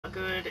not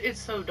good. It's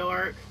so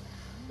dark.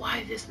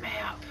 Why this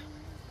map?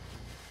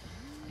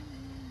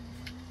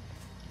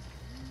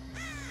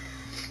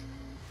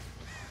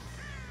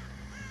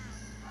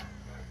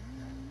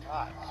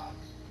 God.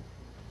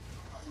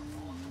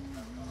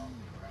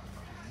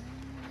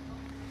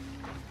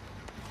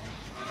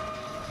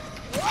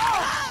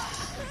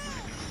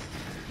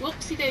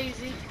 Whoopsie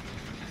daisy.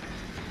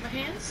 My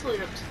hand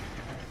slipped.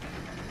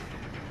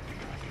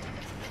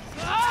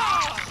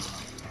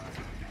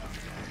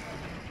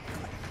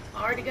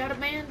 Already got a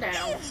man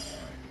down.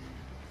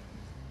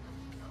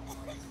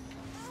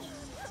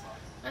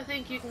 I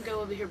think you can go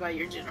over here by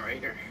your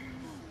generator.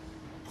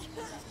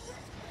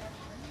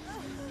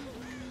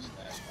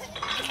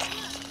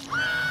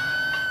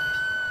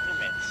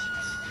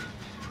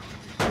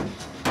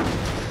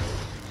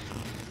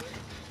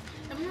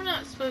 And we're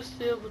not supposed to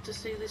be able to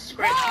see the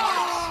scratch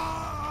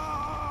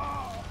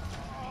marks.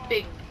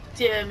 Big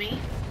dummy.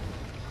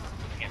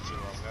 Can't see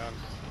where I'm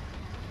going.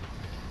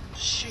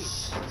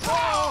 Shoot.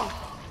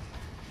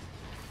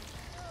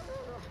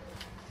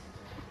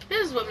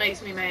 This is what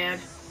makes me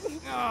mad.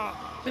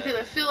 Because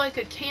I feel like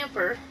a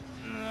camper.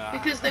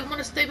 Because they want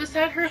to stay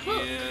beside her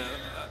hook.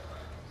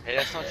 Hey,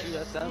 that's not you,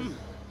 that's them.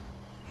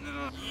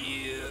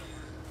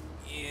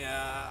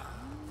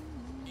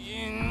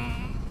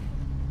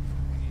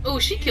 Oh,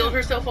 she killed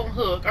herself on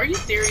hook. Are you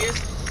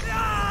serious?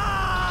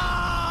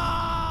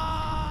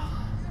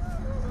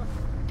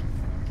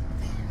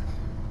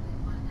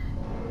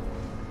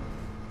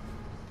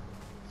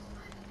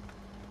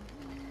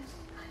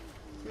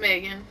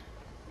 Megan.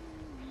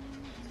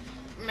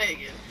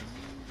 Megan.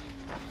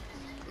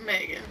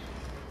 Megan.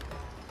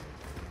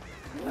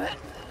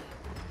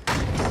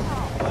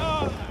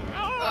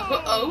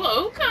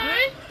 Oh,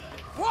 okay.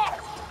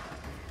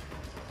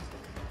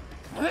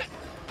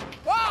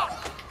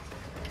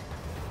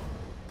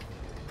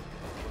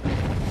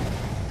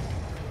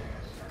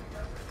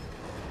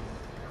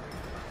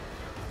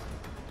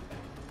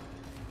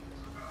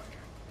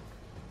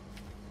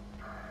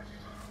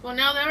 Well,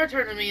 now they are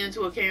turning me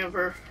into a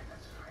camper.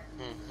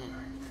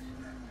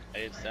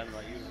 Hey, it's them,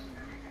 not you.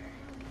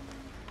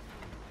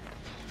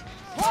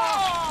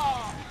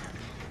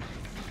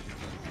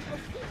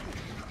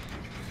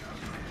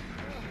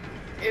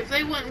 If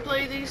they wouldn't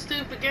play these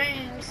stupid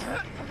games.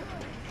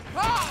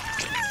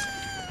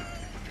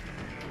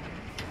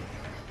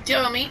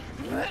 Dummy.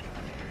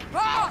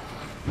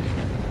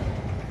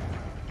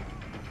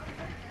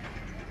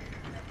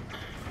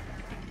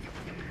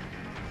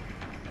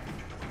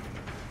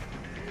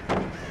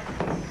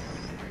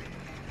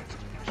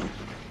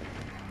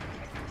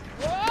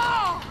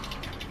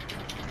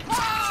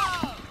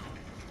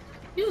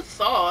 You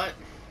thought.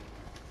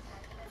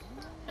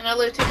 And I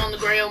left him on the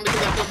ground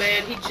because I feel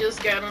bad. He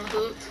just got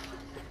unhooked.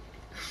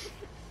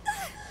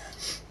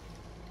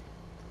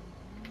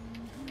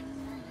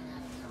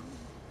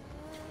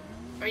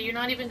 Are you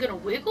not even gonna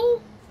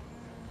wiggle?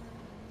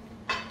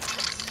 Oh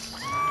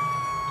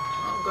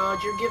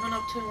God, you're giving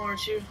up too,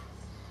 aren't you?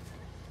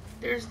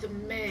 There's the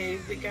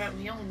Meg that got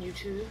me on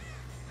YouTube.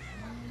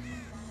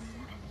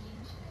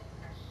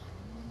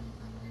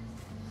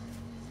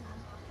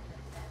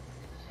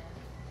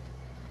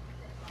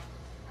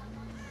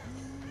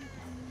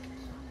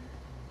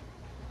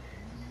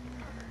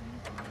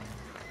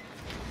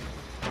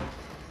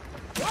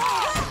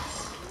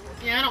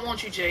 Yeah, I don't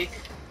want you, Jake.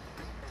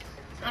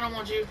 I don't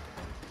want you.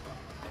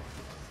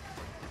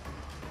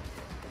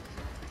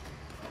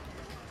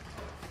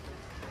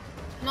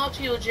 Not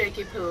you,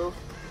 Jakey Poo.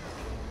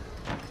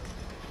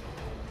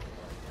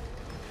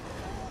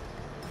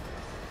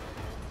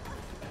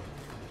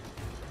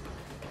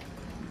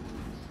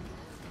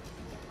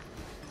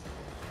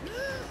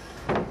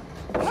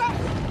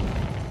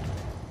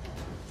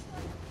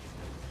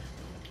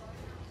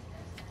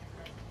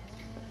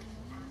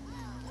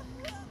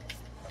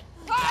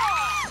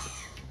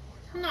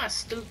 I'm not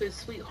stupid,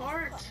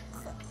 sweetheart.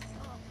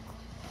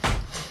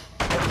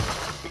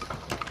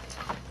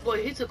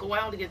 Boy, he took a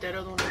while to get that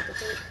other one off the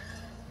hook.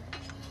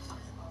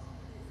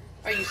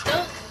 Are you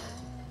stuck?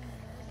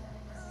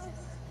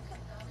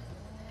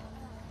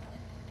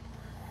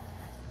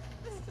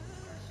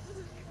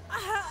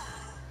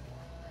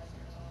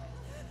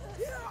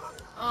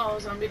 Oh,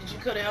 zombie, did you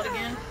cut out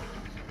again?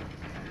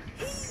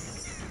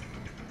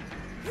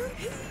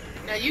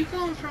 Now you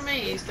come for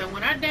me, so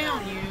when I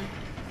down you...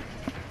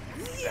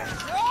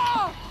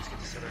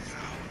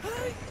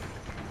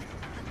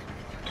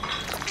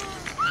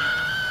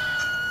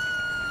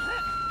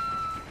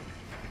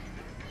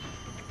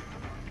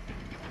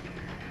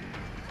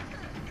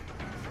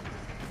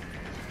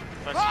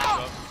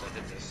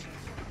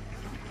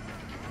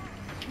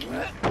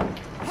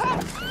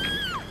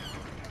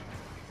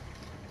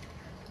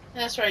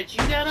 That's right, you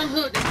got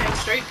unhooked and came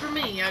straight for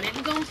me. I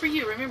didn't go for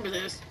you, remember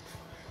this.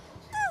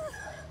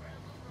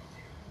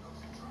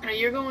 Now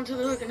you're going to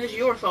the hook and it's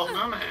your fault,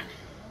 not mine.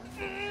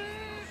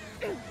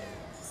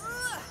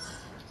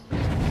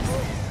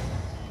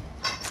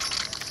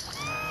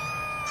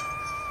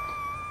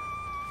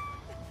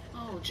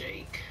 Oh,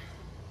 Jake.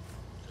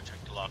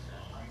 Check the lock.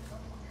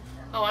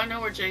 Oh, I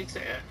know where Jake's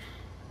at.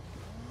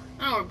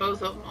 I know where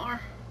both of them are.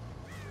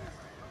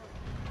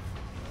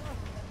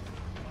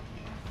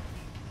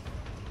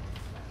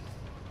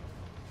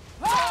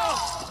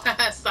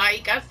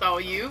 Psych, I saw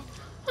you.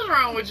 What's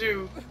wrong with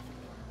you?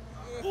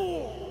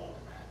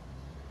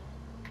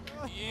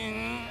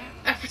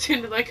 I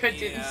pretended like I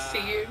didn't see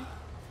you.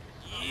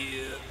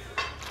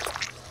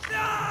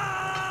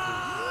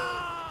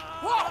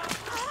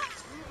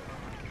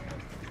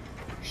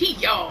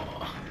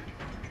 Hee-yaw!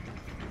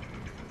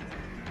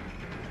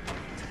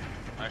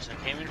 Alright, so I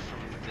came in from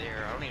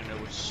there. I don't even know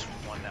which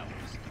one that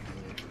was.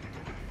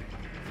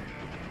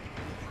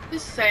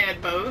 This is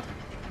sad, Bo.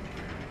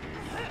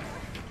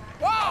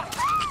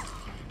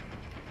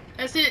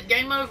 That's it.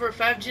 Game over.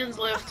 5 gens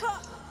left.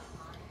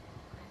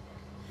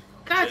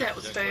 God, that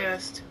was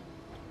fast.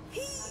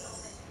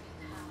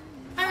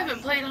 I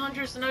haven't played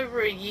Hunters in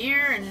over a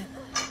year, and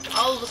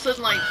all of a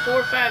sudden, like 4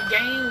 or 5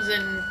 games,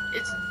 and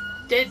it's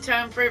dead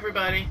time for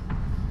everybody.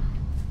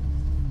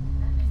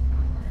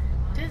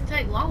 Didn't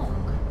take long.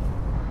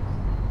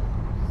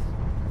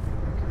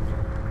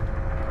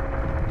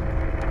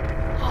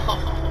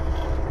 Oh.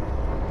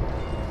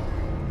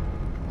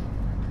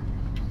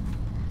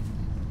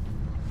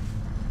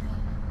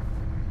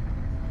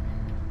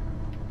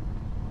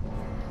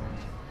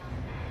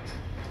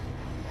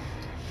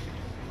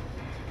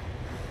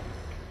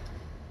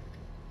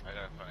 I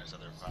gotta find this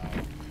other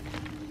file.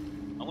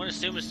 I'm gonna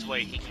assume it's the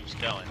way he keeps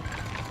going.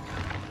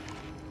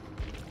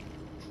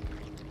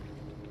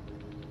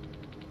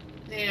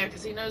 Yeah,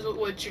 because he knows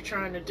what you're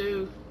trying to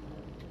do.